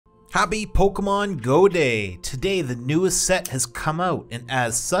Happy Pokemon Go Day! Today the newest set has come out, and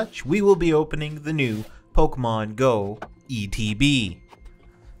as such we will be opening the new Pokemon Go ETB.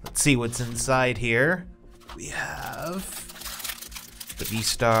 Let's see what's inside here. We have the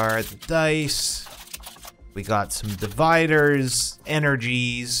V-Star, the dice, we got some dividers,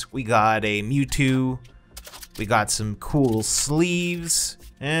 energies, we got a Mewtwo, we got some cool sleeves,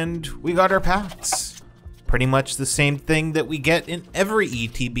 and we got our packs. Pretty much the same thing that we get in every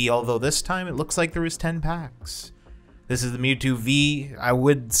ETB, although this time it looks like there was 10 packs. This is the Mewtwo V. I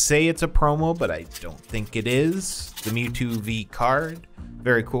would say it's a promo, but I don't think it is. The Mewtwo V card.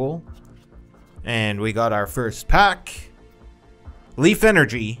 Very cool. And we got our first pack. Leaf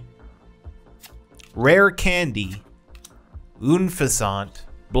Energy. Rare Candy. Unfisant.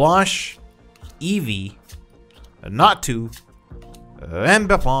 Blanche. Eevee. Natu.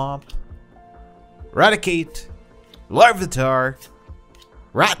 Ambipomp. Raticate, Larvitar,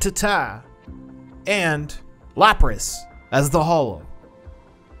 Rattata, and Lapras as the holo.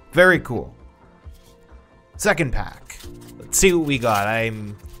 Very cool. Second pack. Let's see what we got.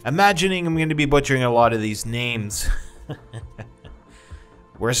 I'm imagining I'm going to be butchering a lot of these names.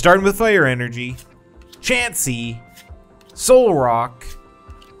 We're starting with Fire Energy, Chansey, Solrock,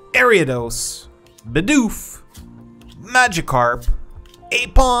 Ariados, Bidoof, Magikarp,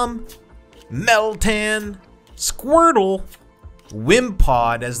 Aipom, Meltan, Squirtle,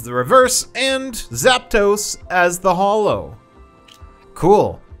 Wimpod as the reverse, and Zapdos as the holo.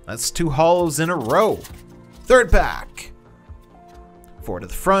 Cool, that's 2 holos in a row. Third pack. 4 to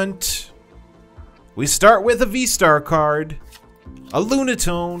the front. We start with a V-Star card, a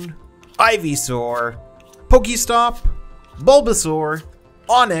Lunatone, Ivysaur, Pokestop, Bulbasaur,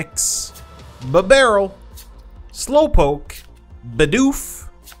 Onix, Bibarel, Slowpoke, Bidoof,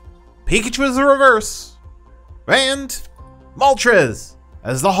 Pikachu as the reverse, and Moltres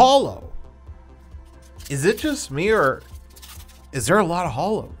as the holo. Is it just me, or is there a lot of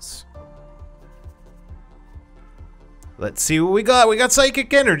holos? Let's see what we got. We got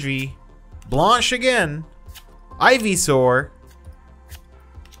Psychic Energy, Blanche again, Ivysaur,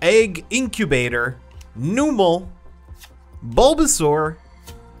 Egg Incubator, Numel, Bulbasaur,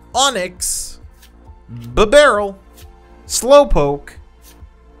 Onix, Bibarel, Slowpoke,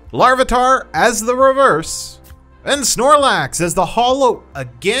 Larvitar as the reverse, and Snorlax as the holo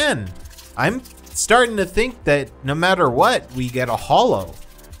again. I'm starting to think that no matter what, we get a holo.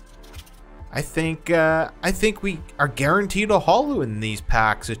 I think we are guaranteed a holo in these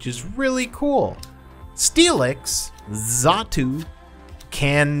packs, which is really cool. Steelix, Xatu,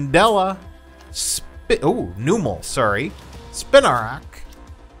 Candela, Numel, sorry, Spinarak,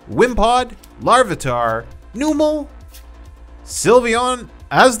 Wimpod, Larvitar, Numel, Sylveon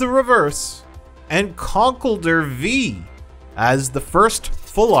as the reverse, and Conkeldurr V as the first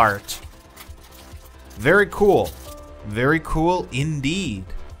full art. Very cool. Very cool indeed.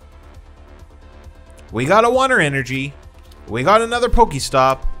 We got a Water Energy. We got another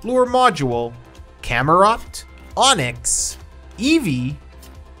Pokestop, Lure Module, Camerupt, Onix, Eevee,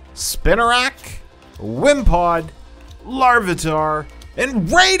 Spinarak, Wimpod, Larvitar, and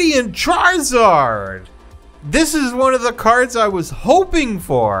Radiant Charizard! This is one of the cards I was hoping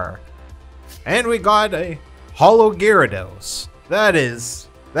for. And we got a holo Gyarados.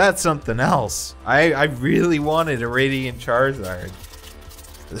 That's something else. I really wanted a Radiant Charizard.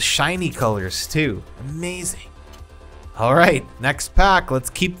 The shiny colors too. Amazing. Alright, next pack.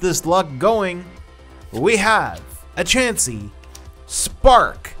 Let's keep this luck going. We have a Chansey,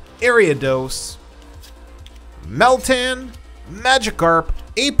 Spark, Ariados, Meltan, Magikarp,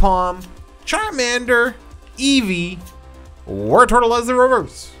 Aipom, Charmander, Eevee, Wartortle as the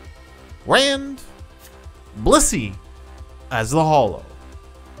reverse, and Blissey as the holo.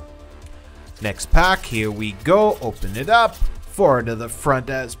 Next pack, here we go. Open it up. 4 to the front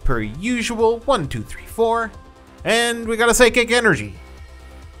as per usual. 1, 2, 3, 4. And we got a Psychic Energy,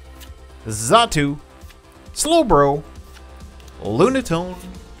 Xatu, Slowbro, Lunatone,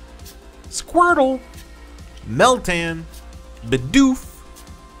 Squirtle, Meltan, Bidoof,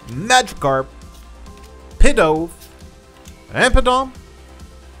 Magikarp, Pidove, Ampidom,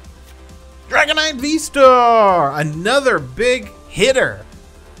 Dragonite V-Star, another big hitter.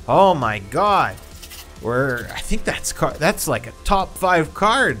 Oh my god. I think that's like a top 5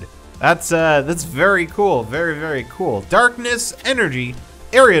 card. That's very cool. Very, very cool. Darkness Energy,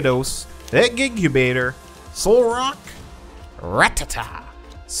 Ariados, Egg Incubator, Solrock, Rattata,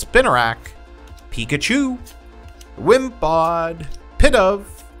 Spinarak, Pikachu, Wimpod, Pidove,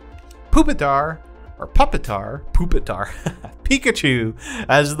 Pupitar, Pikachu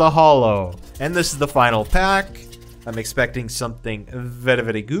as the holo. And this is the final pack. I'm expecting something very,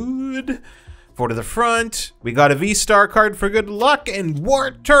 very good. 4 to the front. We got a V-Star card for good luck and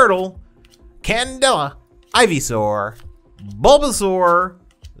Wart Turtle, Candela, Ivysaur, Bulbasaur,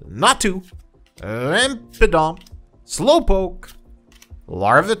 Natu, Impidom, Slowpoke,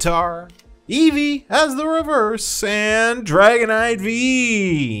 Larvitar, Eevee as the reverse, and Dragonite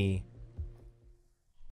V.